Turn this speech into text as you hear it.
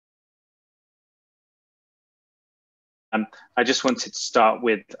I just wanted to start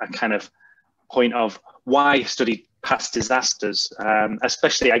with a kind of point of why study past disasters.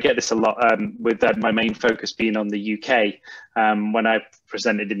 Especially, I get this a lot with my main focus being on the UK. When I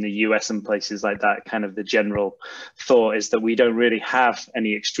presented in the US and places like that, kind of the general thought is that we don't really have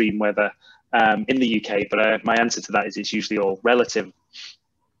any extreme weather in the UK, but my answer to that is it's usually all relative.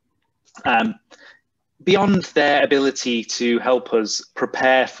 Beyond their ability to help us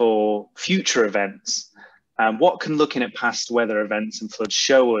prepare for future events, what can looking at past weather events and floods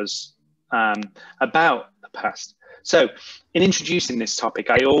show us about the past? So in introducing this topic,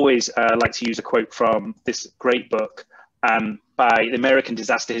 I always like to use a quote from this great book by the American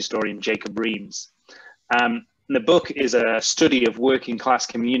disaster historian Jacob Reams. The book is a study of working class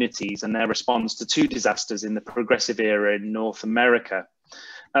communities and their response to two disasters in the Progressive era in North America.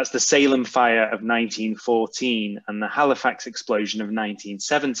 That's the Salem fire of 1914 and the Halifax explosion of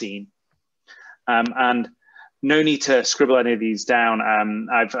 1917. And no need to scribble any of these down.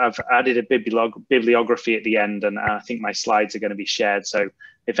 I've added a bibliography at the end, and I think my slides are going to be shared. So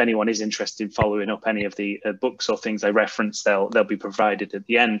if anyone is interested in following up any of the books or things I reference, they'll be provided at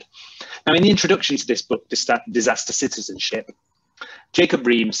the end. Now, in the introduction to this book, Disaster Citizenship, Jacob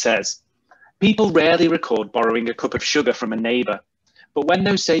Reams says, "People rarely record borrowing a cup of sugar from a neighbor, but when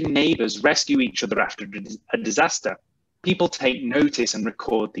those same neighbors rescue each other after a disaster, people take notice and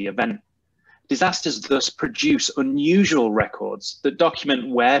record the event. Disasters thus produce unusual records that document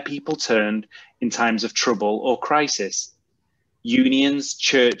where people turned in times of trouble or crisis. Unions,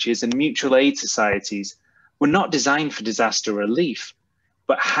 churches, and mutual aid societies were not designed for disaster relief,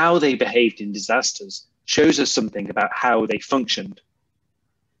 but how they behaved in disasters shows us something about how they functioned."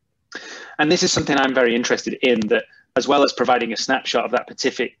 And this is something I'm very interested in, that as well as providing a snapshot of that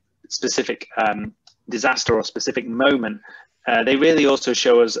specific disaster or specific moment, they really also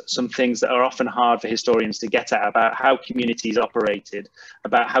show us some things that are often hard for historians to get at about how communities operated,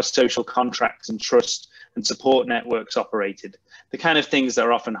 about how social contracts and trust and support networks operated, the kind of things that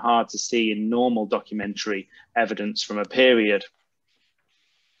are often hard to see in normal documentary evidence from a period.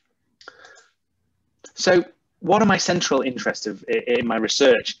 So one of my central interests in my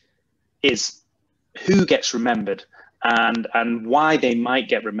research is who gets remembered and why they might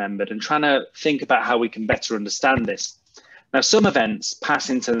get remembered, and trying to think about how we can better understand this. Now, some events pass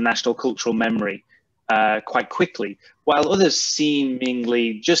into the national cultural memory quite quickly, while others,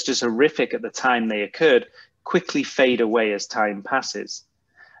 seemingly just as horrific at the time they occurred, quickly fade away as time passes.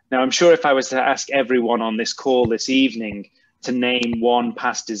 Now, I'm sure if I was to ask everyone on this call this evening to name one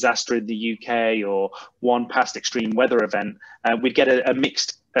past disaster in the UK or one past extreme weather event, we'd get a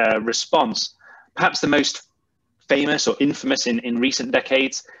mixed response. Perhaps the most famous or infamous in recent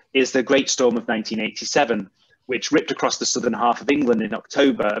decades is the Great Storm of 1987, which ripped across the southern half of England in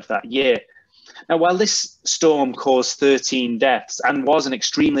October of that year. Now, while this storm caused 13 deaths and was an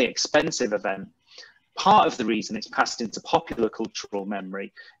extremely expensive event, part of the reason it's passed into popular cultural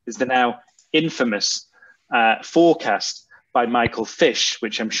memory is the now infamous forecast by Michael Fish,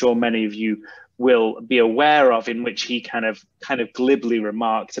 which I'm sure many of you will be aware of, in which he kind of glibly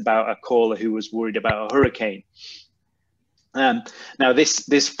remarked about a caller who was worried about a hurricane. Now,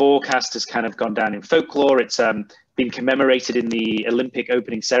 this forecast has kind of gone down in folklore. It's been commemorated in the Olympic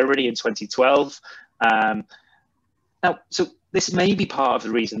opening ceremony in 2012. Now, so this may be part of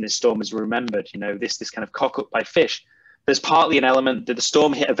the reason this storm is remembered, you know, this kind of cock up by Fish. There's partly an element that the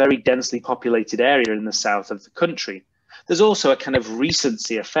storm hit a very densely populated area in the south of the country. There's also a kind of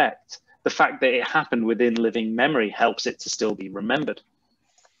recency effect. The fact that it happened within living memory helps it to still be remembered.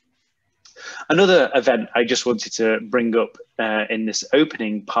 Another event I just wanted to bring up in this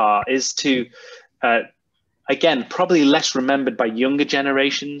opening part is to, again, probably less remembered by younger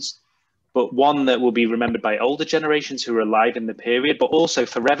generations, but one that will be remembered by older generations who are alive in the period, but also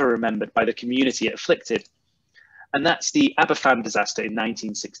forever remembered by the community it afflicted. And that's the Aberfan disaster in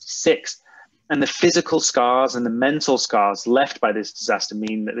 1966. And the physical scars and the mental scars left by this disaster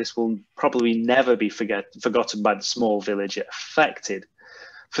mean that this will probably never be forgotten by the small village it affected.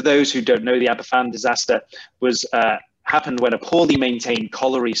 For those who don't know, the Aberfan disaster happened when a poorly maintained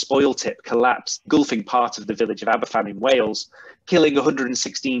colliery spoil tip collapsed, engulfing part of the village of Aberfan in Wales, killing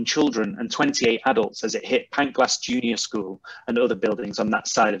 116 children and 28 adults as it hit Pantglas Junior School and other buildings on that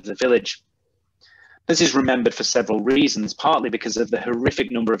side of the village. This is remembered for several reasons, partly because of the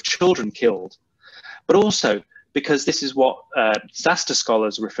horrific number of children killed, but also because this is what disaster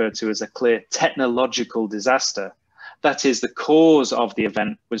scholars refer to as a clear technological disaster. That is, the cause of the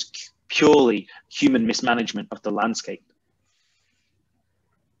event was purely human mismanagement of the landscape.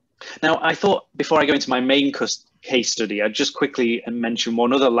 Now, I thought before I go into my main case study, I'd just quickly mention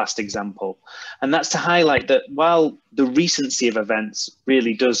one other last example, and that's to highlight that while the recency of events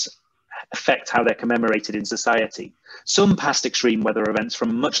really does affect how they're commemorated in society, some past extreme weather events from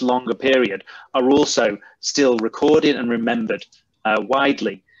a much longer period are also still recorded and remembered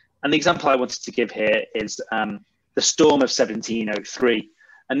widely. And the example I wanted to give here is the storm of 1703.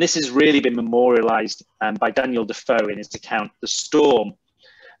 And this has really been memorialized by Daniel Defoe in his account, The Storm.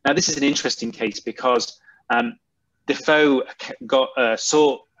 Now, this is an interesting case because Defoe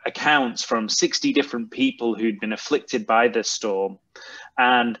saw accounts from 60 different people who'd been afflicted by the storm.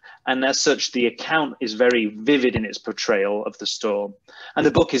 And as such, the account is very vivid in its portrayal of the storm. And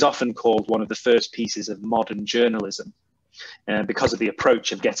the book is often called one of the first pieces of modern journalism because of the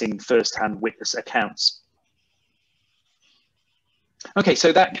approach of getting first-hand witness accounts. Okay,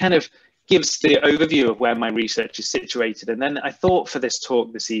 so that kind of gives the overview of where my research is situated. And then I thought for this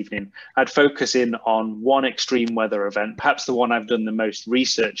talk this evening, I'd focus in on one extreme weather event, perhaps the one I've done the most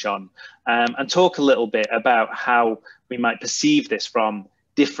research on, and talk a little bit about how we might perceive this from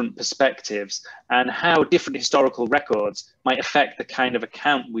different perspectives and how different historical records might affect the kind of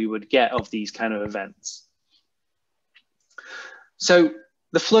account we would get of these kind of events. So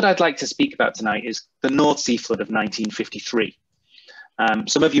the flood I'd like to speak about tonight is the North Sea flood of 1953.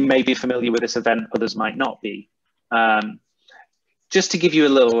 Some of you may be familiar with this event, others might not be. Just to give you a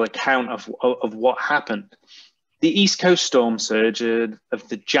little account of what happened. The East Coast storm surge of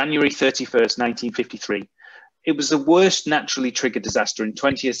the January 31st, 1953, it was the worst naturally triggered disaster in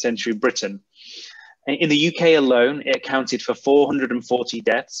 20th century Britain. In the UK alone, it accounted for 440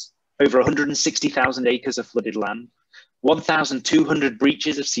 deaths, over 160,000 acres of flooded land, 1,200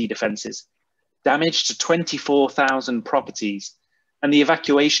 breaches of sea defences, damage to 24,000 properties, and the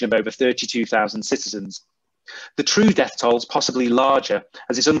evacuation of over 32,000 citizens. The true death toll is possibly larger,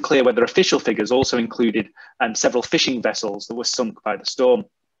 as it's unclear whether official figures also included several fishing vessels that were sunk by the storm.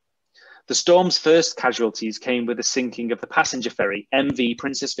 The storm's first casualties came with the sinking of the passenger ferry MV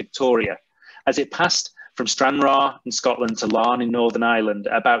Princess Victoria, as it passed from Stranraer in Scotland to Larne in Northern Ireland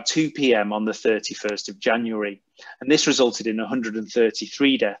at about 2 p.m. on the 31st of January, and this resulted in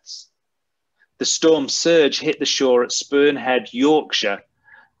 133 deaths. The storm surge hit the shore at Spurn Head, Yorkshire,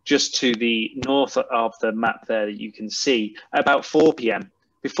 just to the north of the map there that you can see, at about 4 p.m,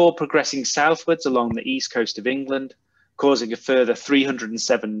 before progressing southwards along the east coast of England, causing a further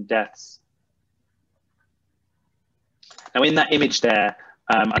 307 deaths. Now, in that image there,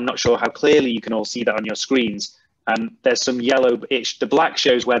 I'm not sure how clearly you can all see that on your screens. There's some yellow, the black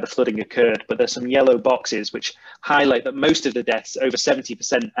shows where the flooding occurred, but there's some yellow boxes which highlight that most of the deaths, over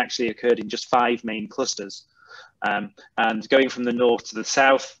 70%, actually occurred in just 5 main clusters. And going from the north to the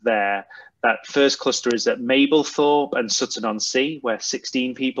south there, that first cluster is at Mablethorpe and Sutton-on-Sea, where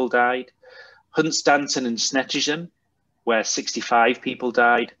 16 people died. Hunstanton and Snettisham, where 65 people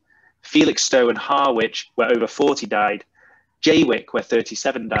died. Felixstowe and Harwich, where over 40 died. Jaywick, where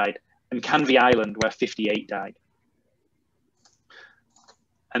 37 died. And Canvey Island, where 58 died.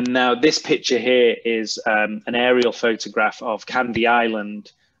 And now this picture here is an aerial photograph of Canvey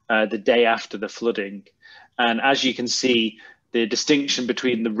Island the day after the flooding. And as you can see, the distinction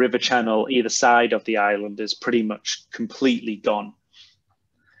between the river channel either side of the island is pretty much completely gone.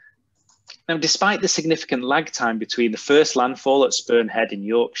 Now, despite the significant lag time between the first landfall at Spurn Head in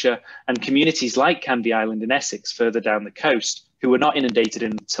Yorkshire and communities like Canvey Island in Essex further down the coast, who were not inundated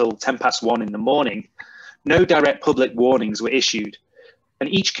until 1:10 in the morning, no direct public warnings were issued, and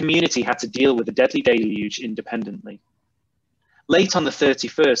each community had to deal with the deadly deluge independently. Late on the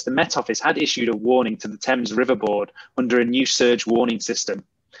 31st, the Met Office had issued a warning to the Thames River Board under a new surge warning system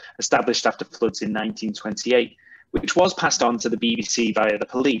established after floods in 1928, which was passed on to the BBC via the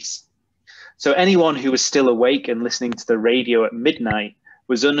police. So anyone who was still awake and listening to the radio at midnight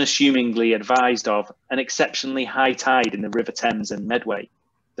was unassumingly advised of an exceptionally high tide in the River Thames and Medway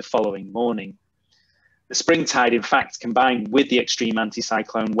the following morning. The spring tide, in fact, combined with the extreme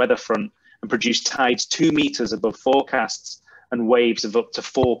anticyclone weather front and produced tides 2 meters above forecasts and waves of up to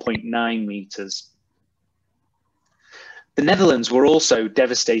 4.9 meters. The Netherlands were also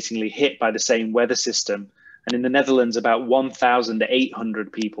devastatingly hit by the same weather system, and in the Netherlands, about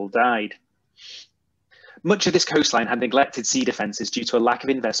 1,800 people died. Much of this coastline had neglected sea defences due to a lack of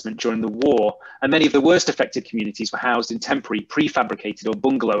investment during the war, and many of the worst affected communities were housed in temporary, prefabricated or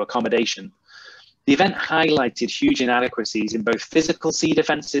bungalow accommodation. The event highlighted huge inadequacies in both physical sea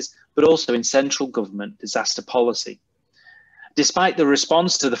defences, but also in central government disaster policy. Despite the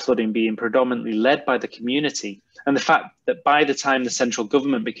response to the flooding being predominantly led by the community, and the fact that by the time the central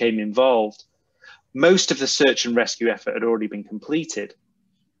government became involved, most of the search and rescue effort had already been completed.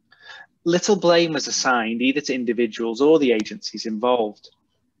 little blame was assigned either to individuals or the agencies involved.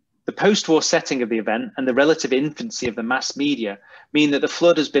 The post-war setting of the event and the relative infancy of the mass media mean that the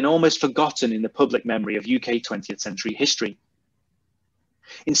flood has been almost forgotten in the public memory of UK 20th century history.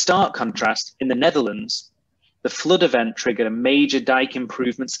 In stark contrast, in the Netherlands, the flood event triggered a major dike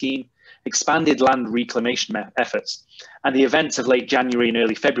improvement scheme, expanded land reclamation efforts, and the events of late January and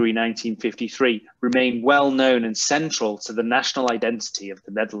early February 1953 remain well known and central to the national identity of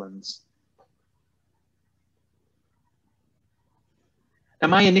the Netherlands. Now,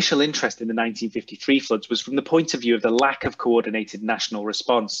 my initial interest in the 1953 floods was from the point of view of the lack of coordinated national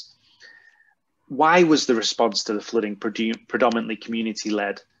response. Why was the response to the flooding predominantly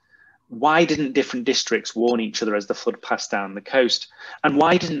community-led? Why didn't different districts warn each other as the flood passed down the coast? And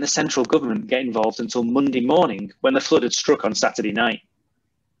why didn't the central government get involved until Monday morning when the flood had struck on Saturday night?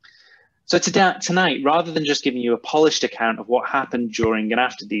 So tonight, rather than just giving you a polished account of what happened during and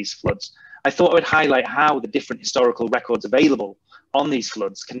after these floods, I thought I would highlight how the different historical records available on these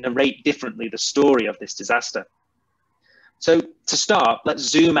floods can narrate differently the story of this disaster. So to start, let's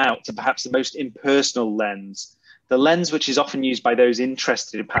zoom out to perhaps the most impersonal lens, the lens which is often used by those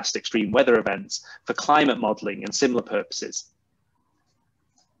interested in past extreme weather events for climate modelling and similar purposes.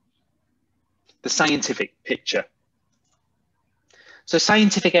 The scientific picture. So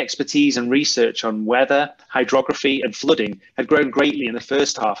scientific expertise and research on weather, hydrography and flooding had grown greatly in the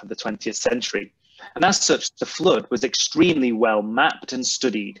first half of the 20th century. And as such, the flood was extremely well mapped and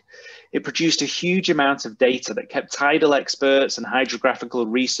studied. It produced a huge amount of data that kept tidal experts and hydrographical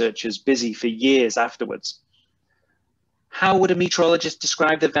researchers busy for years afterwards. How would a meteorologist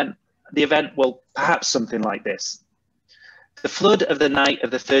describe the event? Well, perhaps something like this. The flood of the night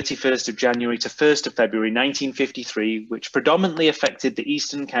of the 31st of January to 1st of February 1953, which predominantly affected the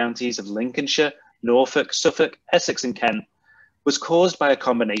eastern counties of Lincolnshire, Norfolk, Suffolk, Essex and Kent, was caused by a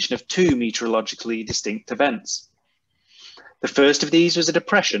combination of two meteorologically distinct events. The first of these was a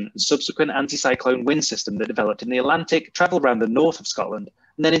depression and subsequent anticyclone wind system that developed in the Atlantic, travelled around the north of Scotland,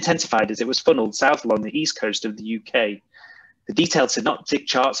 and then intensified as it was funneled south along the east coast of the UK. The detailed synoptic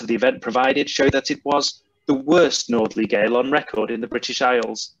charts of the event provided show that it was the worst northerly gale on record in the British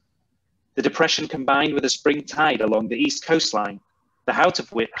Isles. The depression combined with a spring tide along the east coastline, the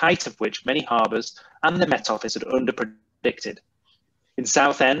height of which many harbours and the Met Office had underpredicted. In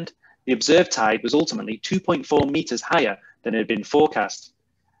Southend, the observed tide was ultimately 2.4 metres higher than had been forecast.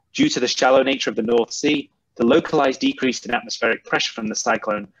 Due to the shallow nature of the North Sea, the localised decrease in atmospheric pressure from the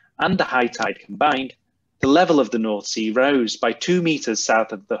cyclone and the high tide combined, the level of the North Sea rose by 2 metres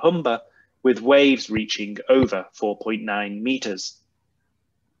south of the Humber, with waves reaching over 4.9 metres.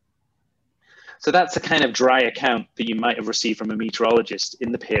 So that's a kind of dry account that you might have received from a meteorologist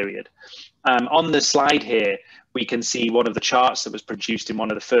in the period. On the slide here, we can see one of the charts that was produced in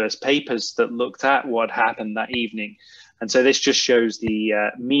one of the first papers that looked at what happened that evening. And so this just shows the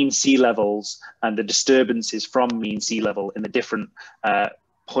mean sea levels and the disturbances from mean sea level in the different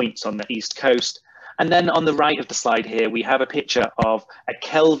points on the east coast. And then on the right of the slide here, we have a picture of a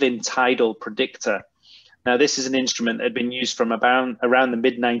Kelvin tidal predictor. Now, this is an instrument that had been used from around the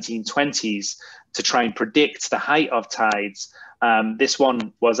mid-1920s to try and predict the height of tides. This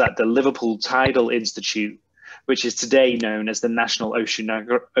one was at the Liverpool Tidal Institute, which is today known as the National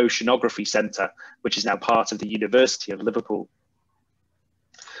Oceanography Centre, which is now part of the University of Liverpool.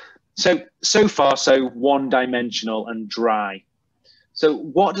 So far, so one-dimensional and dry. So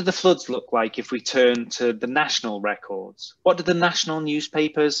what do the floods look like if we turn to the national records? What do the national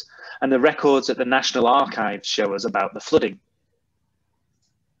newspapers and the records at the National Archives show us about the flooding?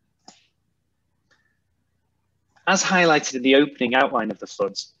 As highlighted in the opening outline of the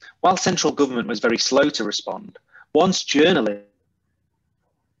floods, while central government was very slow to respond, once journalists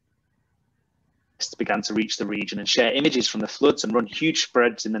began to reach the region and share images from the floods and run huge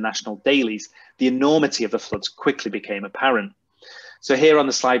spreads in the national dailies, the enormity of the floods quickly became apparent. So here on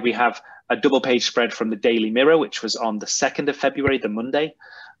the slide, we have a double-page spread from the Daily Mirror, which was on the 2nd of February, the Monday.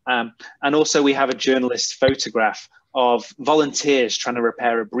 And also we have a journalist's photograph of volunteers trying to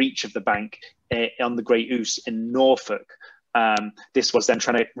repair a breach of the bank on the Great Ouse in Norfolk. This was then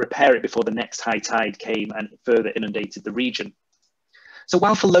trying to repair it before the next high tide came and further inundated the region. So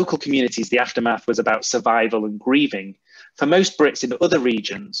while for local communities, the aftermath was about survival and grieving, for most Brits in other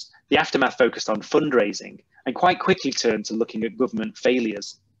regions, the aftermath focused on fundraising and quite quickly turned to looking at government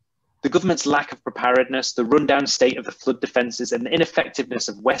failures. The government's lack of preparedness, the rundown state of the flood defences and the ineffectiveness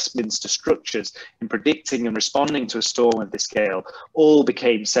of Westminster structures in predicting and responding to a storm of this scale all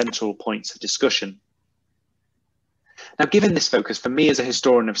became central points of discussion. Now, given this focus, for me as a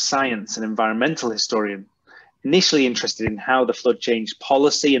historian of science and environmental historian, initially interested in how the flood changed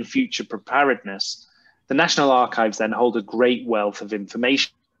policy and future preparedness, the National Archives then hold a great wealth of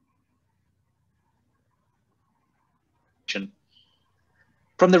information.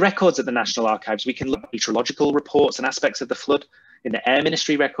 From the records at the National Archives, we can look at meteorological reports and aspects of the flood. In the Air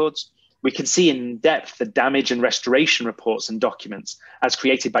Ministry records, we can see in depth the damage and restoration reports and documents as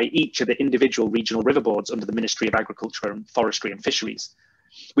created by each of the individual regional river boards under the Ministry of Agriculture and Forestry and Fisheries.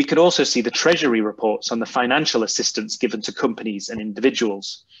 We could also see the Treasury reports on the financial assistance given to companies and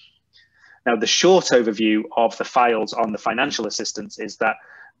individuals. Now, the short overview of the files on the financial assistance is that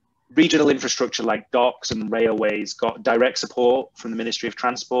regional infrastructure like docks and railways got direct support from the Ministry of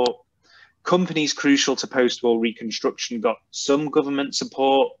Transport. Companies crucial to post-war reconstruction got some government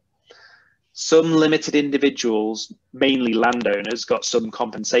support. Some limited individuals, mainly landowners, got some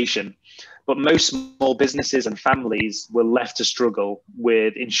compensation. But most small businesses and families were left to struggle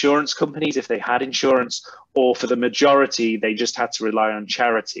with insurance companies if they had insurance, or for the majority, they just had to rely on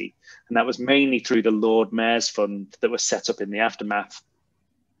charity. And that was mainly through the Lord Mayor's Fund that was set up in the aftermath.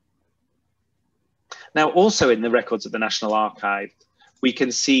 Now, also in the records of the National Archive, we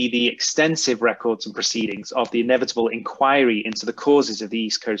can see the extensive records and proceedings of the inevitable inquiry into the causes of the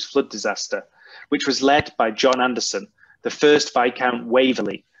East Coast flood disaster, which was led by John Anderson, the first Viscount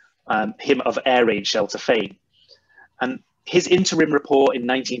Waverley, him of air raid shelter fame. And his interim report in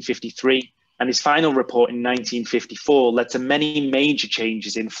 1953 and his final report in 1954 led to many major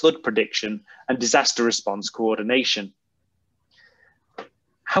changes in flood prediction and disaster response coordination.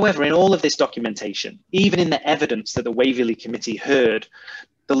 However, in all of this documentation, even in the evidence that the Waverley Committee heard,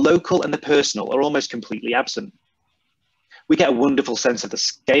 the local and the personal are almost completely absent. We get a wonderful sense of the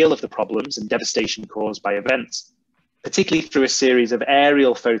scale of the problems and devastation caused by events, particularly through a series of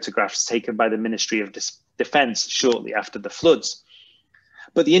aerial photographs taken by the Ministry of Defence shortly after the floods.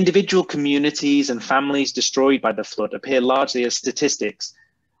 But the individual communities and families destroyed by the flood appear largely as statistics.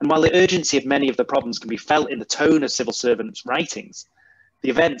 And while the urgency of many of the problems can be felt in the tone of civil servants' writings, the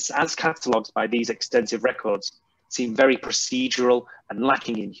events, as catalogued by these extensive records, seem very procedural and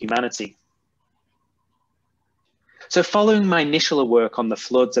lacking in humanity. So following my initial work on the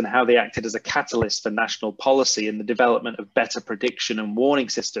floods and how they acted as a catalyst for national policy and the development of better prediction and warning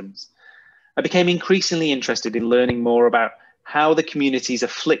systems, I became increasingly interested in learning more about how the communities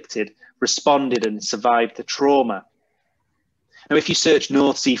afflicted responded and survived the trauma. Now, if you search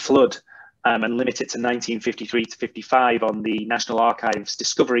North Sea flood and limit it to 1953 to 55 on the National Archives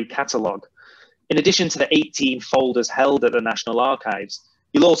Discovery Catalogue, in addition to the 18 folders held at the National Archives,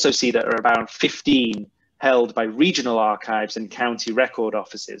 you'll also see that there are about 15 held by regional archives and county record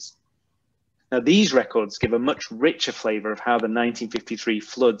offices. Now, these records give a much richer flavour of how the 1953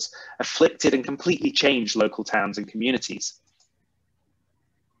 floods afflicted and completely changed local towns and communities.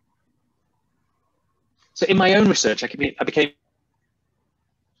 So in my own research, I became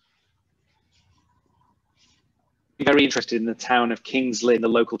very interested in the town of Kings Lynn, the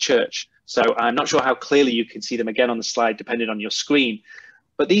local church. So I'm not sure how clearly you can see them again on the slide, depending on your screen.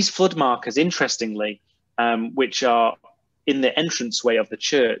 But these flood markers, interestingly, which are in the entranceway of the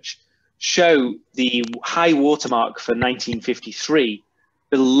church, show the high watermark for 1953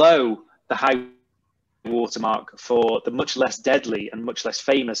 below the high watermark for the much less deadly and much less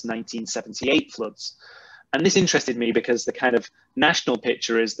famous 1978 floods. And this interested me because the kind of national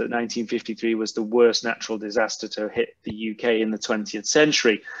picture is that 1953 was the worst natural disaster to hit the UK in the 20th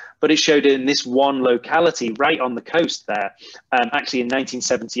century. But it showed in this one locality right on the coast there, actually in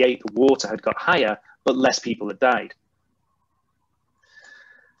 1978, the water had got higher, but less people had died.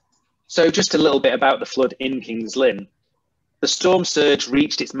 So just a little bit about the flood in Kings Lynn. The storm surge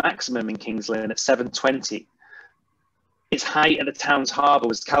reached its maximum in Kings Lynn at 7:20. Its height at the town's harbour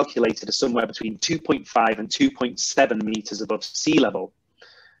was calculated as somewhere between 2.5 and 2.7 metres above sea level.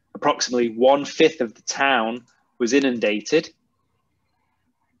 Approximately 1/5 of the town was inundated,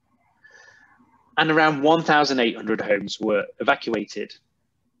 and around 1,800 homes were evacuated.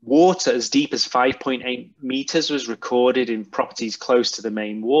 Water as deep as 5.8 metres was recorded in properties close to the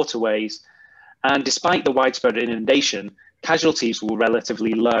main waterways, and despite the widespread inundation, casualties were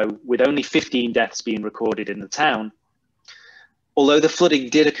relatively low, with only 15 deaths being recorded in the town. Although the flooding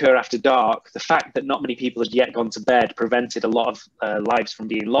did occur after dark, the fact that not many people had yet gone to bed prevented a lot of lives from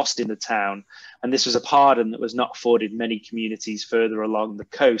being lost in the town, and this was a pardon that was not afforded many communities further along the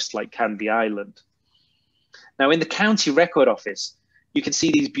coast, like Canby Island. Now, in the County Record Office, you can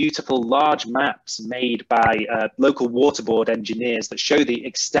see these beautiful large maps made by local water board engineers that show the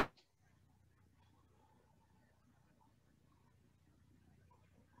extent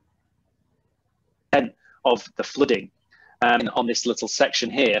of the flooding. on this little section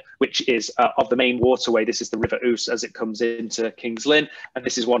here, which is of the main waterway. This is the River Ouse as it comes into King's Lynn, and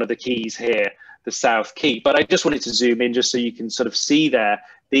this is one of the quays here, the South Quay. But I just wanted to zoom in just so you can sort of see there,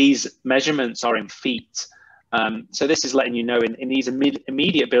 these measurements are in feet. So this is letting you know in these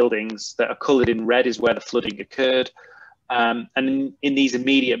immediate buildings that are coloured in red is where the flooding occurred. And in these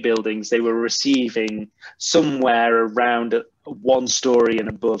immediate buildings, they were receiving somewhere around 1 story and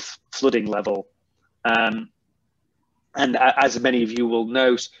above flooding level. And as many of you will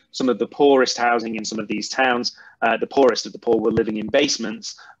know, some of the poorest housing in some of these towns, the poorest of the poor were living in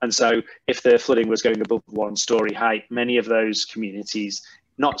basements. And so if the flooding was going above 1 story height, many of those communities,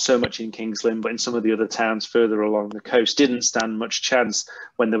 not so much in King's Lynn, but in some of the other towns further along the coast, didn't stand much chance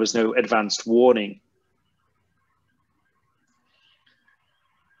when there was no advanced warning.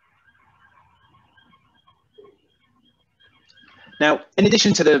 Now, in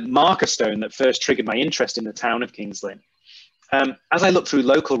addition to the marker stone that first triggered my interest in the town of King's Lynn, as I looked through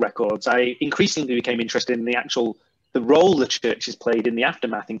local records, I increasingly became interested in the role the churches played in the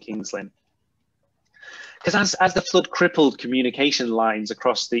aftermath in King's Lynn. Because as the flood crippled communication lines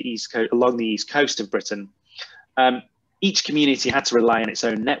across the along the east coast of Britain, each community had to rely on its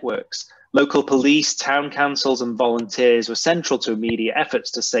own networks. Local police, town councils and volunteers were central to immediate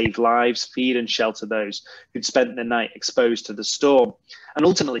efforts to save lives, feed and shelter those who'd spent the night exposed to the storm, and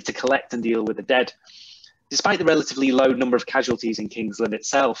ultimately to collect and deal with the dead. Despite the relatively low number of casualties in King's Lynn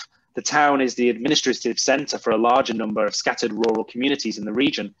itself, the town is the administrative centre for a larger number of scattered rural communities in the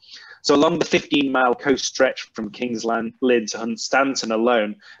region. So along the 15-mile coast stretch from King's Lynn to Hunstanton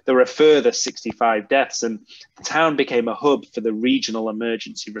alone, there were a further 65 deaths, and the town became a hub for the regional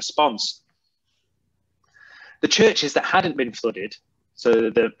emergency response. The churches that hadn't been flooded,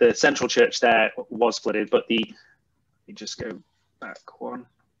 so the central church there was flooded, but let me just go back one.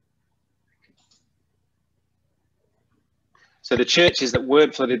 So the churches that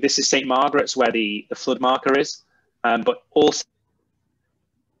weren't flooded, this is St. Margaret's where the flood marker is, but also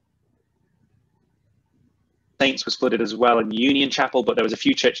Saints was flooded as well, in Union Chapel, but there was a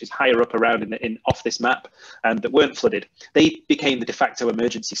few churches higher up around off this map that weren't flooded. They became the de facto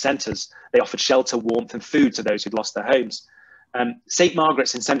emergency centres. They offered shelter, warmth and food to those who'd lost their homes. St.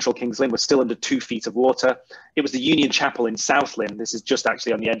 Margaret's in central King's Lynn was still under 2 feet of water. It was the Union Chapel in South Lynn, this is just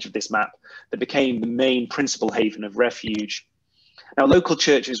actually on the edge of this map, that became the main principal haven of refuge. Now, local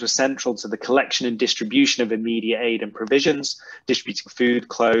churches were central to the collection and distribution of immediate aid and provisions, distributing food,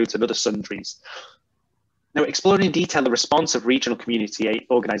 clothes and other sundries. Now, exploring in detail the response of regional community aid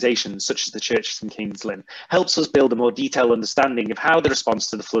organisations, such as the churches in King's Lynn, helps us build a more detailed understanding of how the response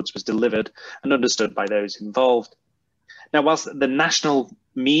to the floods was delivered and understood by those involved. Now, whilst the national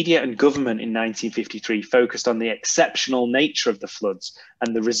media and government in 1953 focused on the exceptional nature of the floods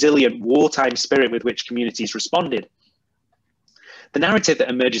and the resilient wartime spirit with which communities responded, the narrative that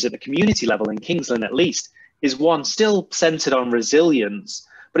emerges at the community level, in King's Lynn at least, is one still centred on resilience,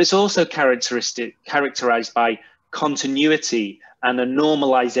 but it's also characterised by continuity and a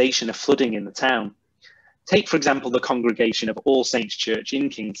normalisation of flooding in the town. Take, for example, the congregation of All Saints Church in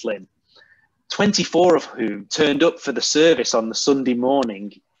King's Lynn, 24 of whom turned up for the service on the Sunday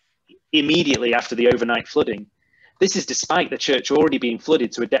morning immediately after the overnight flooding. This is despite the church already being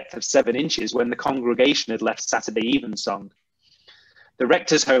flooded to a depth of 7 inches when the congregation had left Saturday evensong. The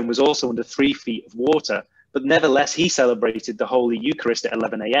rector's home was also under 3 feet of water, but nevertheless he celebrated the Holy Eucharist at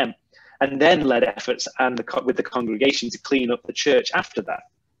 11 a.m. and then led efforts with the congregation to clean up the church after that,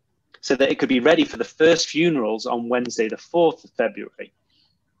 so that it could be ready for the first funerals on Wednesday, the 4th of February.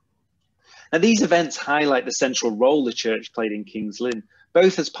 Now, these events highlight the central role the church played in King's Lynn,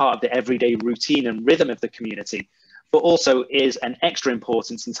 both as part of the everyday routine and rhythm of the community, but also is an extra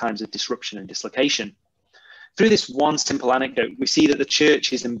importance in times of disruption and dislocation. Through this one simple anecdote, we see that the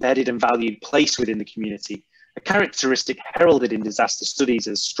church's embedded and valued place within the community, a characteristic heralded in disaster studies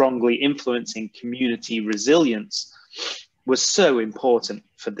as strongly influencing community resilience, was so important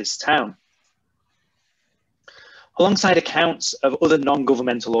for this town. Alongside accounts of other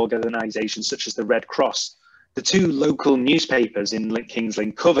non-governmental organisations such as the Red Cross, the 2 local newspapers in King's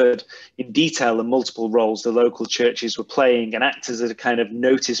Lynn covered in detail the multiple roles the local churches were playing and act as a kind of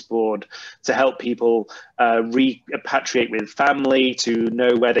notice board to help people repatriate with family, to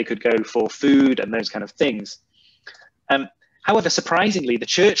know where they could go for food and those kind of things. However, surprisingly, the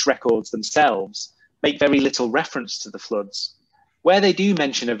church records themselves make very little reference to the floods. Where they do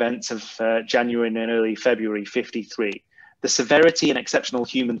mention events of January and early February 53, the severity and exceptional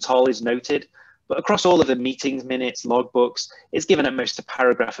human toll is noted, but across all of the meetings, minutes, logbooks, it's given at most a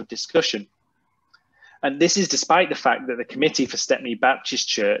paragraph of discussion. And this is despite the fact that the Committee for Stepney Baptist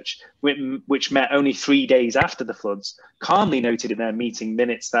Church, which met only 3 days after the floods, calmly noted in their meeting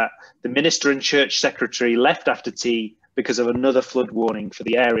minutes that the minister and church secretary left after tea because of another flood warning for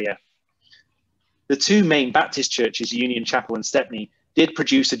the area. The two main Baptist churches, Union Chapel and Stepney, did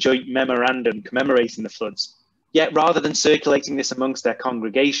produce a joint memorandum commemorating the floods. Yet rather than circulating this amongst their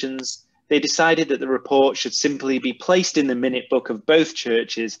congregations, they decided that the report should simply be placed in the minute book of both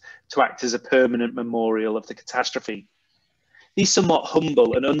churches to act as a permanent memorial of the catastrophe. These somewhat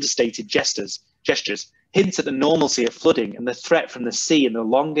humble and understated gestures hint at the normalcy of flooding and the threat from the sea in the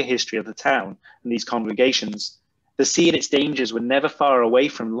longer history of the town and these congregations. The sea and its dangers were never far away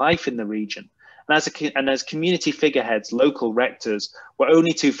from life in the region, and as community figureheads, local rectors were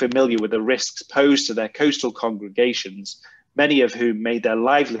only too familiar with the risks posed to their coastal congregations, many of whom made their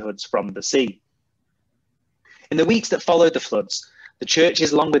livelihoods from the sea. In the weeks that followed the floods, the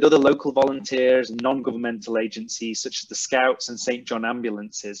churches, along with other local volunteers and non-governmental agencies such as the Scouts and St. John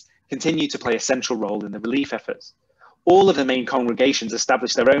ambulances, continued to play a central role in the relief efforts. All of the main congregations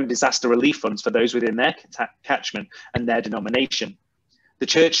established their own disaster relief funds for those within their catchment and their denomination. The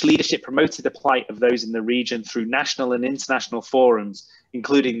church leadership promoted the plight of those in the region through national and international forums,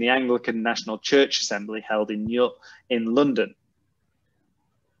 including the Anglican National Church Assembly held in London.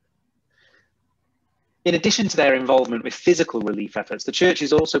 In addition to their involvement with physical relief efforts, the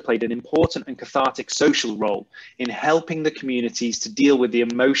churches also played an important and cathartic social role in helping the communities to deal with the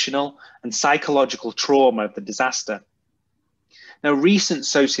emotional and psychological trauma of the disaster. Now, recent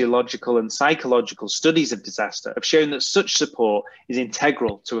sociological and psychological studies of disaster have shown that such support is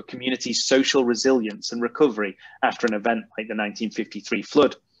integral to a community's social resilience and recovery after an event like the 1953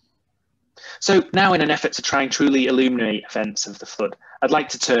 flood. So now, in an effort to try and truly illuminate events of the flood, I'd like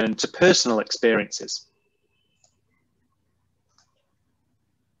to turn to personal experiences.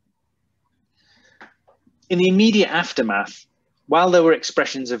 In the immediate aftermath, while there were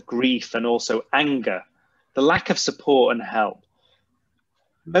expressions of grief and also anger, the lack of support and help,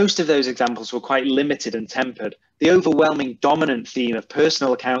 most of those examples were quite limited and tempered. The overwhelming dominant theme of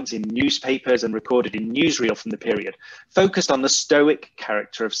personal accounts in newspapers and recorded in newsreel from the period focused on the stoic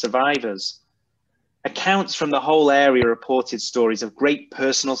character of survivors. Accounts from the whole area reported stories of great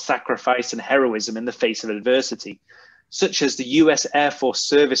personal sacrifice and heroism in the face of adversity, such as the US Air Force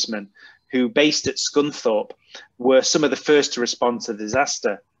servicemen who, based at Scunthorpe, were some of the first to respond to the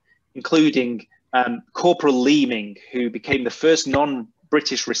disaster, including Corporal Leeming, who became the first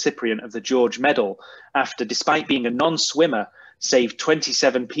non-British recipient of the George Medal after, despite being a non-swimmer, saved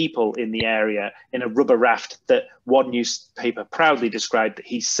 27 people in the area in a rubber raft that one newspaper proudly described that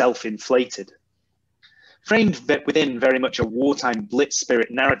he self-inflated. Framed within very much a wartime blitz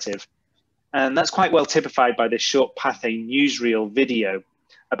spirit narrative, and that's quite well typified by this short Pathé newsreel video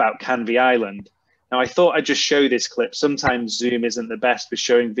about Canvey Island. Now, I thought I'd just show this clip. Sometimes Zoom isn't the best with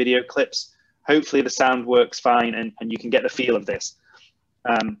showing video clips. Hopefully the sound works fine and you can get the feel of this.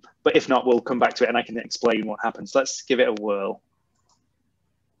 But if not, we'll come back to it and I can explain what happens. Let's give it a whirl.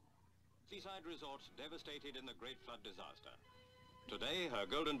 Seaside resorts devastated in the Great Flood disaster. Today, her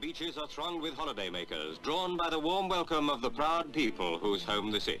golden beaches are thronged with holidaymakers, drawn by the warm welcome of the proud people whose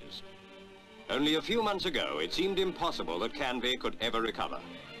home this is. Only a few months ago, it seemed impossible that Canvey could ever recover.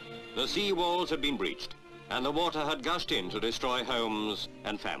 The sea walls had been breached, and the water had gushed in to destroy homes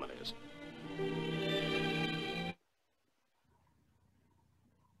and families.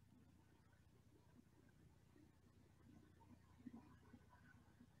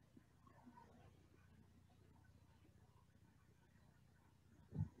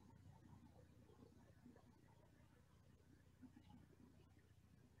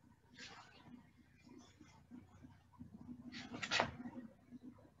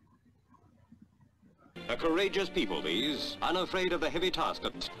 A courageous people, these, unafraid of the heavy task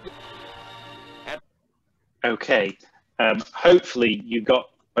that... Okay, hopefully you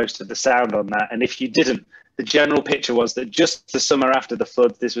got most of the sound on that, and if you didn't, the general picture was that just the summer after the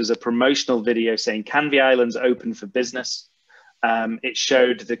flood, this was a promotional video saying Canvey Island's open for business. It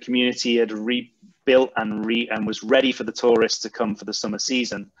showed the community had rebuilt and was ready for the tourists to come for the summer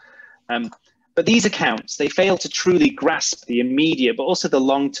season. But these accounts, they fail to truly grasp the immediate, but also the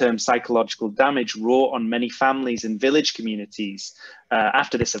long-term psychological damage wrought on many families and village communities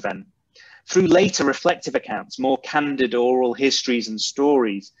after this event. Through later reflective accounts, more candid oral histories and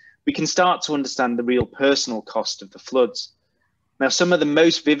stories, we can start to understand the real personal cost of the floods. Now, some of the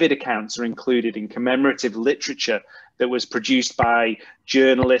most vivid accounts are included in commemorative literature that was produced by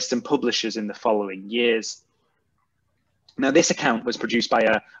journalists and publishers in the following years. Now, this account was produced by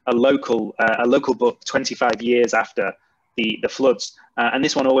a local book 25 years after the floods. And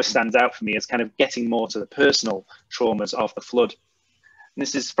this one always stands out for me as kind of getting more to the personal traumas of the flood. And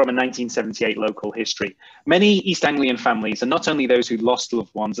this is from a 1978 local history. Many East Anglian families, and not only those who lost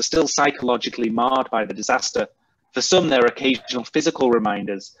loved ones, are still psychologically marred by the disaster. For some, there are occasional physical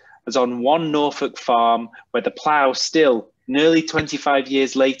reminders, as on one Norfolk farm where the plough still, nearly 25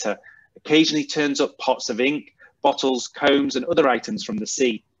 years later, occasionally turns up pots of ink, bottles, combs, and other items from the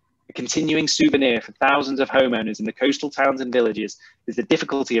sea. A continuing souvenir for thousands of homeowners in the coastal towns and villages is the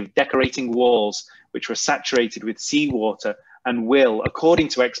difficulty of decorating walls which were saturated with seawater and will, according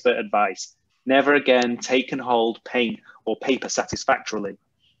to expert advice, never again take and hold paint or paper satisfactorily.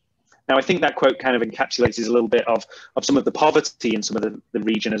 Now, I think that quote kind of encapsulates a little bit of some of the poverty in some of the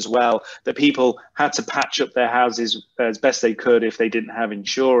region as well, that people had to patch up their houses as best they could if they didn't have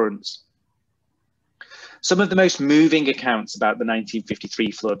insurance. Some of the most moving accounts about the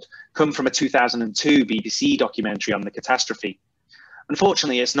 1953 flood come from a 2002 BBC documentary on the catastrophe.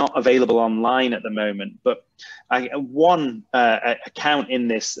 Unfortunately, it's not available online at the moment, but one account in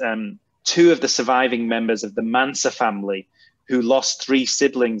this, two of the surviving members of the Mansa family who lost 3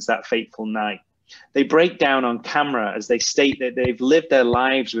 siblings that fateful night. They break down on camera as they state that they've lived their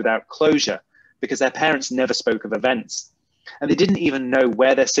lives without closure because their parents never spoke of events. And they didn't even know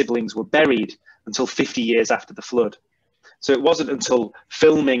where their siblings were buried until 50 years after the flood. So it wasn't until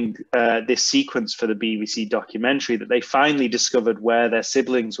filming this sequence for the BBC documentary that they finally discovered where their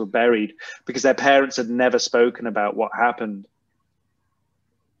siblings were buried, because their parents had never spoken about what happened.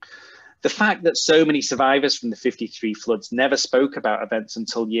 The fact that so many survivors from the 53 floods never spoke about events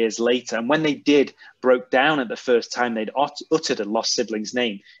until years later, and when they did, broke down at the first time they'd uttered a lost sibling's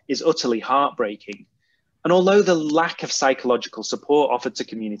name, is utterly heartbreaking. And although the lack of psychological support offered to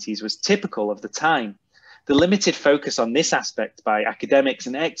communities was typical of the time, the limited focus on this aspect by academics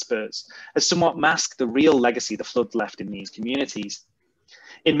and experts has somewhat masked the real legacy the flood left in these communities.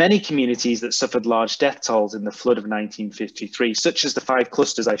 In many communities that suffered large death tolls in the flood of 1953, such as the 5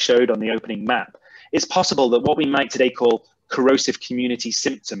 clusters I showed on the opening map, it's possible that what we might today call corrosive community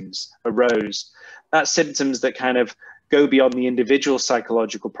symptoms arose. That's symptoms that kind of go beyond the individual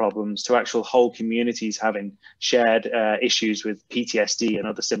psychological problems to actual whole communities having shared issues with PTSD and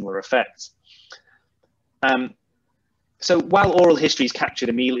other similar effects. So while oral histories captured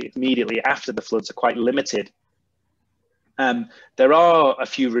immediately after the floods are quite limited, there are a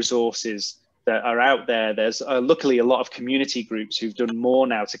few resources that are out there. There's luckily a lot of community groups who've done more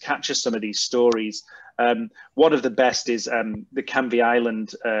now to capture some of these stories. One of the best is the Canvey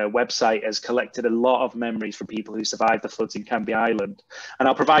Island website has collected a lot of memories from people who survived the floods in Canvey Island. And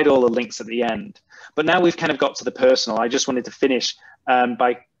I'll provide all the links at the end. But now we've kind of got to the personal. I just wanted to finish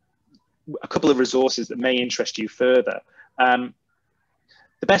by a couple of resources that may interest you further.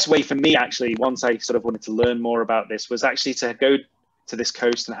 The best way for me, actually, once I sort of wanted to learn more about this, was actually to go to this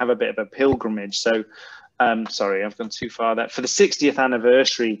coast and have a bit of a pilgrimage. So, sorry, I've gone too far there. For the 60th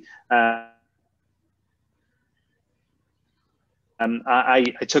anniversary, I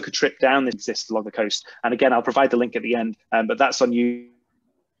took a trip down that exists along the coast. And again, I'll provide the link at the end, but that's on you.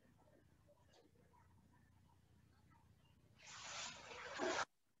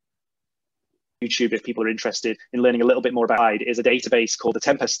 YouTube, if people are interested in learning a little bit more about Hyde, is a database called the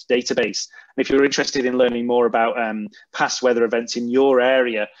Tempest Database. And if you're interested in learning more about past weather events in your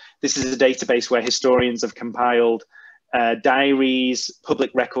area, this is a database where historians have compiled diaries,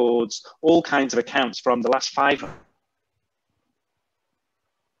 public records, all kinds of accounts from the last 500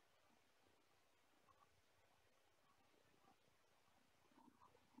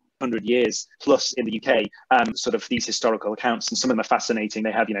 years plus in the UK, sort of these historical accounts, and some of them are fascinating.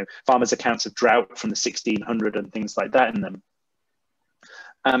 They have, you know, farmers' accounts of drought from the 1600 and things like that in them.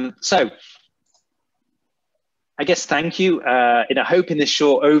 So I guess thank you. And I hope in this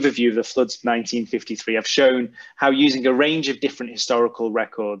short overview of the floods of 1953, I've shown how using a range of different historical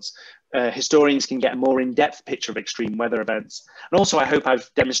records, historians can get a more in-depth picture of extreme weather events. And also, I hope I've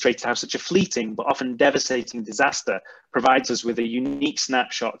demonstrated how such a fleeting but often devastating disaster provides us with a unique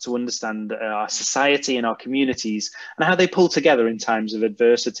snapshot to understand our society and our communities and how they pull together in times of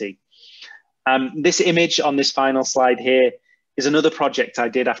adversity. This image on this final slide here is another project I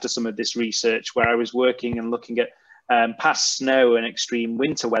did after some of this research, where I was working and looking at past snow and extreme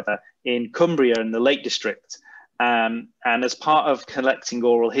winter weather in Cumbria and the Lake District. And as part of collecting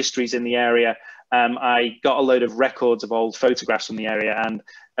oral histories in the area, I got a load of records of old photographs from the area and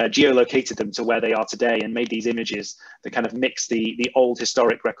geolocated them to where they are today and made these images that kind of mix the old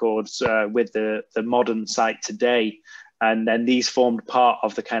historic records with the modern site today. And then these formed part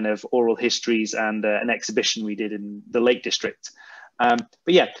of the kind of oral histories and an exhibition we did in the Lake District. But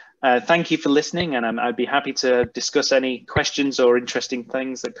yeah, thank you for listening, and I'd be happy to discuss any questions or interesting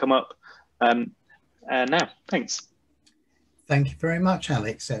things that come up now. Thanks. Thank you very much,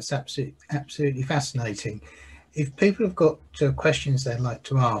 Alex. That's absolutely fascinating. If people have got questions they'd like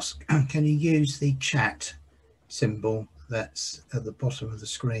to ask, can you use the chat symbol that's at the bottom of the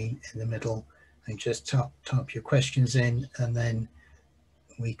screen in the middle, and just type your questions in, and then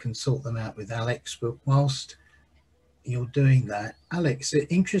we can sort them out with Alex. But whilst you're doing that, Alex,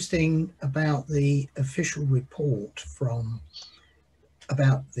 interesting about the official report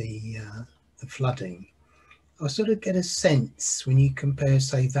about the flooding. I sort of get a sense when you compare,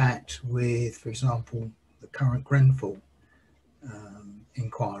 say, that with, for example, the current Grenfell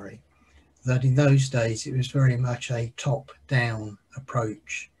inquiry, that in those days it was very much a top-down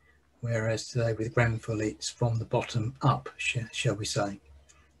approach, whereas today with Grenfell it's from the bottom up, shall we say.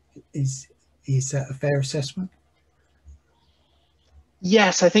 Is that a fair assessment?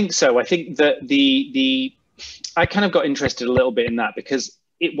 Yes, I think so. I think that I kind of got interested a little bit in that because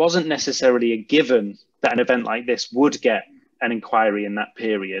it wasn't necessarily a given that an event like this would get an inquiry in that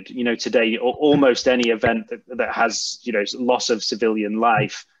period. You know, today, almost any event that has, you know, loss of civilian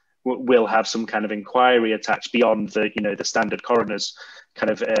life will have some kind of inquiry attached beyond the, you know, the standard coroner's kind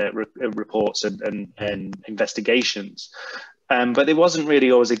of reports and investigations. But it wasn't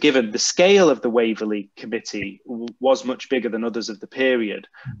really always a given. The scale of the Waverley Committee was much bigger than others of the period,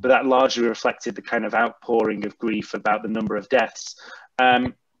 but that largely reflected the kind of outpouring of grief about the number of deaths.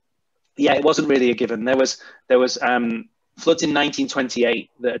 Yeah, it wasn't really a given. There was floods in 1928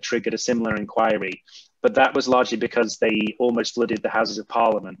 that had triggered a similar inquiry, but that was largely because they almost flooded the Houses of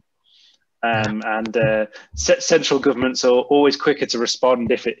Parliament. Central governments are always quicker to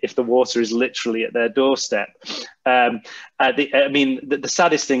respond if the water is literally at their doorstep. I mean, the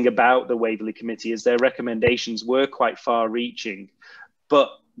saddest thing about the Waverley Committee is their recommendations were quite far-reaching, but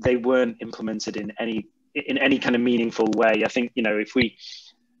they weren't implemented in any kind of meaningful way. I think, you know,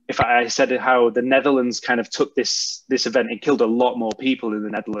 if I said how the Netherlands kind of took this event, it killed a lot more people in the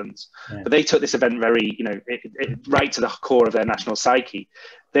Netherlands, but they took this event very, you know, right to the core of their national psyche.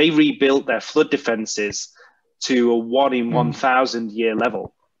 They rebuilt their flood defences to a 1 in 1,000 year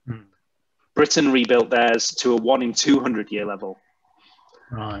level. Britain rebuilt theirs to a 1 in 200 year level.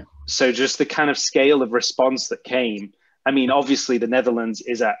 Right. So just the kind of scale of response that came. I mean, obviously the Netherlands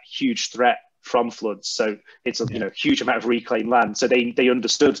is a huge threat from floods, so it's a you know, huge amount of reclaimed land. So they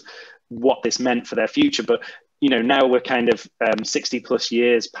understood what this meant for their future. But you know, now we're kind of 60 plus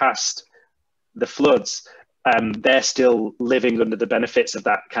years past the floods. They're still living under the benefits of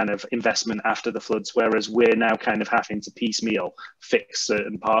that kind of investment after the floods, whereas we're now kind of having to piecemeal fix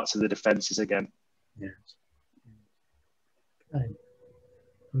certain parts of the defences again. Yes. Okay.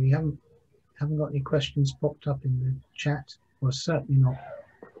 We haven't got any questions popped up in the chat. Well, certainly not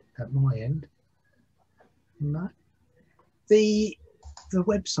at my end. No. The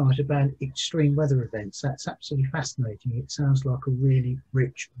website about extreme weather events, that's absolutely fascinating. It sounds like a really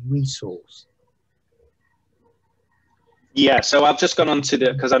rich resource. Yeah, so I've just gone on to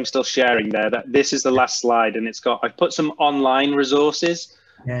because I'm still sharing there, that this is the last slide, and I've put some online resources.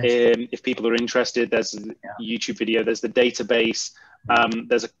 Yes. If people are interested, there's a YouTube video, there's the database,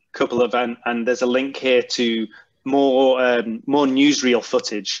 there's a couple of, and there's a link here to more newsreel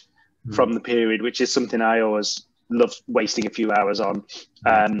footage from the period, which is something I always love wasting a few hours on.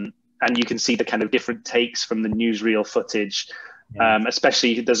 And you can see the kind of different takes from the newsreel footage.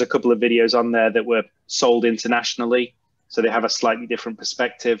 Especially there's a couple of videos on there that were sold internationally, so they have a slightly different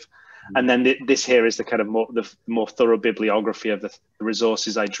perspective. And then this here is the kind of more thorough bibliography of the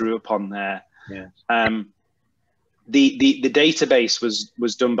resources I drew upon there. The database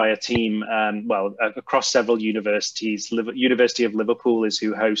was done by a team, across several universities. University of Liverpool is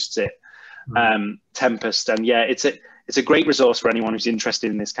who hosts it. Tempest, and yeah, it's a great resource for anyone who's interested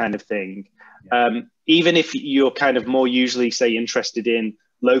in this kind of thing. Even if you're kind of more usually, say, interested in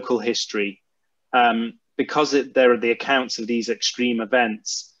local history, because there are the accounts of these extreme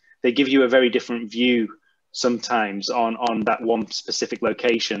events, they give you a very different view sometimes on that one specific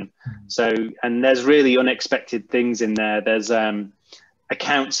location. So, and there's really unexpected things in there. There's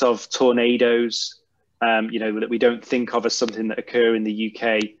accounts of tornadoes, you know, that we don't think of as something that occur in the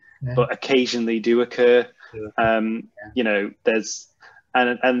UK, but occasionally do occur. You know,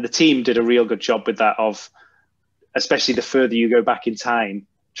 and the team did a real good job with that, of especially the further you go back in time,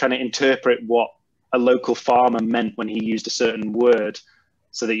 trying to interpret what a local farmer meant when he used a certain word,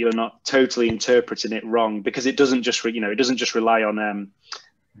 so that you're not totally interpreting it wrong, because it doesn't just rely on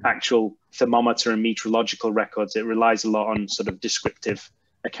actual thermometer and meteorological records. It relies a lot on sort of descriptive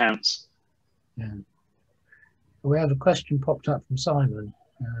accounts. We have a question popped up from Simon.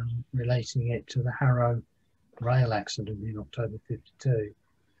 relating it to the Harrow rail accident in October 52,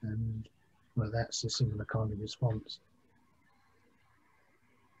 and well, that's a similar kind of response.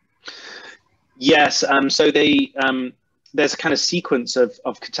 Yes, so there's a kind of sequence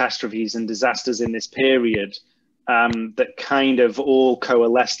of catastrophes and disasters in this period that kind of all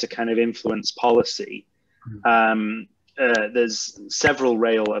coalesce to kind of influence policy. There's several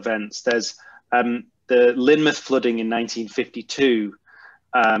rail events. There's the Lynmouth flooding in 1952,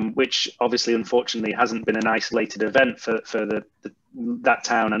 which obviously, unfortunately, hasn't been an isolated event for that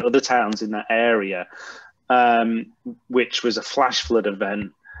town and other towns in that area, which was a flash flood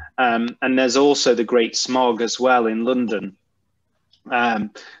event. And there's also the Great Smog as well in London.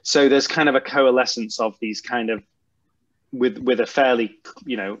 So there's kind of a coalescence of these kind of with a fairly,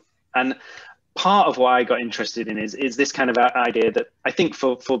 and part of what I got interested in is this kind of idea that I think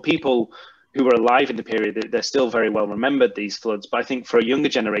for people who were alive in the period, they're still very well remembered, these floods, but I think for a younger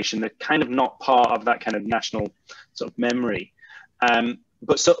generation, they're kind of not part of that kind of national sort of memory.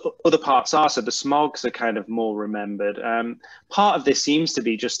 But so other parts are, so the smogs are kind of more remembered. Part of this seems to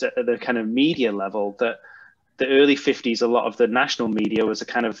be just at the kind of media level, that the early 50s, a lot of the national media was a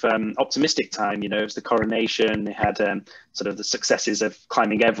kind of optimistic time. It was the coronation, they had sort of the successes of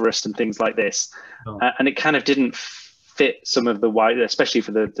climbing Everest and things like this. Oh. And it kind of didn't fit some of the wider, especially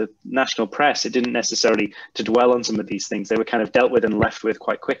for the national press, it didn't necessarily to dwell on some of these things. They were kind of dealt with and left with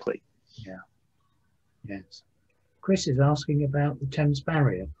quite quickly. Yeah, yes. Chris is asking about the Thames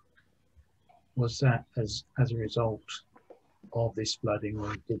Barrier. Was that as a result of this flooding,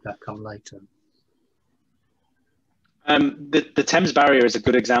 or did that come later? The Thames Barrier is a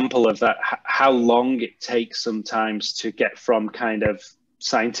good example of that, how long it takes sometimes to get from kind of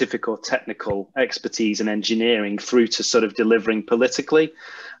scientific or technical expertise and engineering through to sort of delivering politically.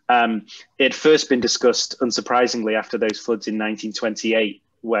 It had first been discussed, unsurprisingly, after those floods in 1928,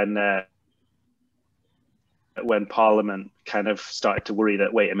 when Parliament kind of started to worry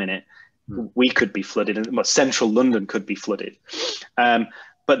that, wait a minute, we could be flooded, and central London could be flooded.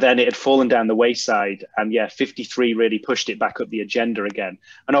 But then it had fallen down the wayside, and yeah, 53 really pushed it back up the agenda again.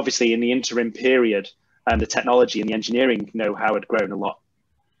 And obviously in the interim period, the technology and the engineering know-how had grown a lot.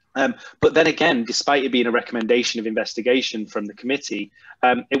 But then again, despite it being a recommendation of investigation from the committee,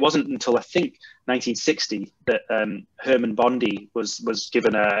 it wasn't until I think 1960 that Herman Bondi was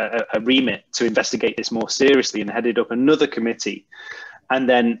given a remit to investigate this more seriously and headed up another committee. And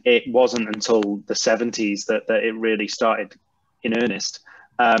then it wasn't until the 70s that it really started in earnest.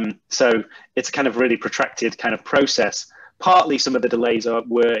 So it's a kind of really protracted kind of process. Partly some of the delays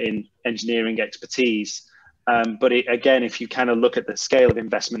were in engineering expertise. But again, if you kind of look at the scale of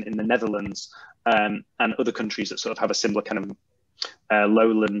investment in the Netherlands and other countries that sort of have a similar kind of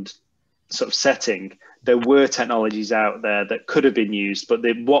lowland sort of setting, there were technologies out there that could have been used, but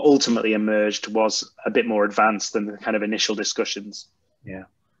what ultimately emerged was a bit more advanced than the kind of initial discussions. Yeah,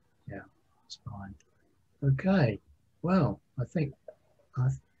 that's fine. Okay, well, I think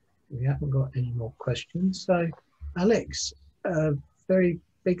we haven't got any more questions. So, Alex, very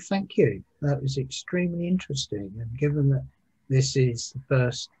big thank you. That was extremely interesting, and given that this is the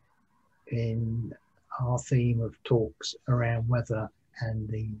first in our theme of talks around weather and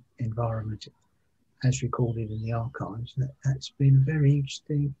the environment as recorded in the archives, that's been a very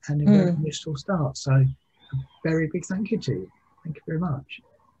interesting and a very useful start. So a very big thank you to you. Thank you very much.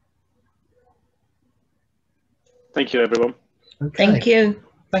 Thank you, everyone. Okay. Thank you.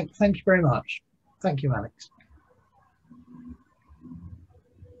 Thank you very much. Thank you, Alex.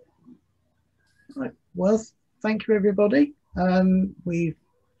 Right. Well, thank you, everybody. We've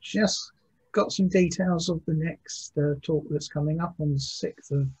just got some details of the next talk that's coming up on the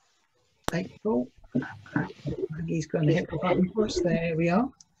 6th of April. Maggie's going to hit the button for us. There we are.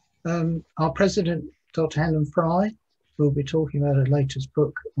 Our president, Dr. Helen Fry, will be talking about her latest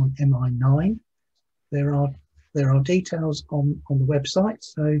book on MI9. There are details on the website,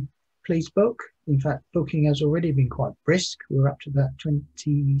 so please book. In fact, booking has already been quite brisk. We're up to about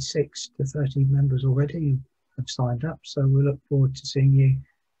 26 to 30 members already who have signed up, so we look forward to seeing you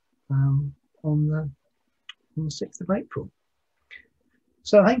on the 6th of April.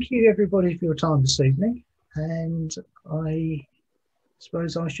 So thank you, everybody, for your time this evening, and I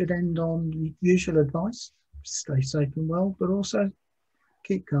suppose I should end on the usual advice: stay safe and well, but also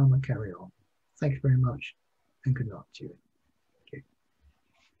keep calm and carry on. Thank you very much, and good night to you.